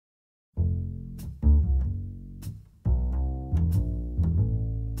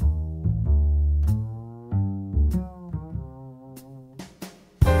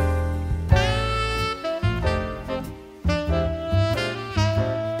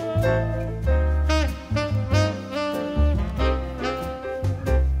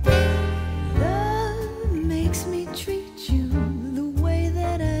Love makes me treat you the way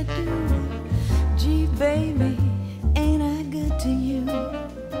that I do. Gee, baby, ain't I good to you?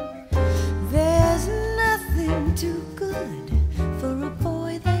 There's nothing too good for a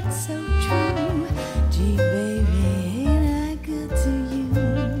boy that's so true. Gee, baby, ain't I good to you?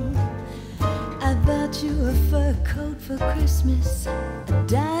 I bought you a fur coat for Christmas, a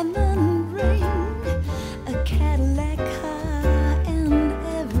diamond ring, a Cadillac car, and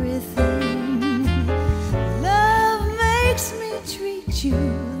everything. Love makes me treat you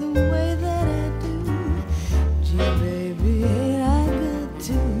the way that I do. Gee, baby, ain't I good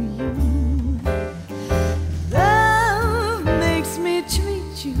to you? Love makes me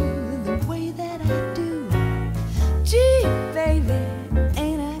treat you the way that I do. Gee, baby,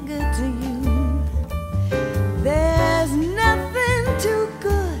 ain't I good to you? There's nothing too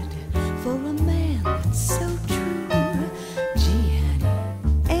good for a man that's so true. Gee, honey,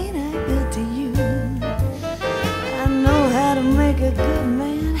 ain't I good to you? I know how to make a good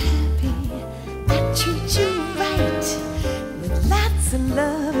man happy. I treat you right with lots of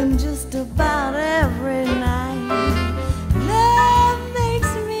love and just about every night. Love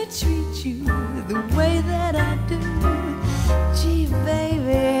makes me treat you the way that I do. Gee,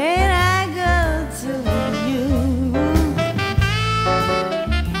 baby, ain't I good to you?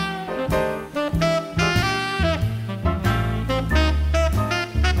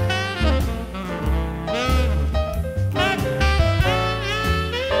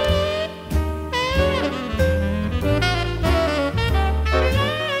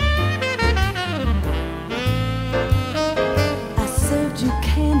 I served you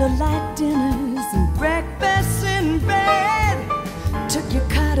candlelight dinners and breakfasts in bed. Took your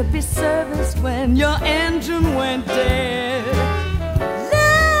car to be serviced when your engine went dead.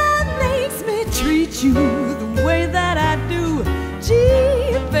 Love makes me treat you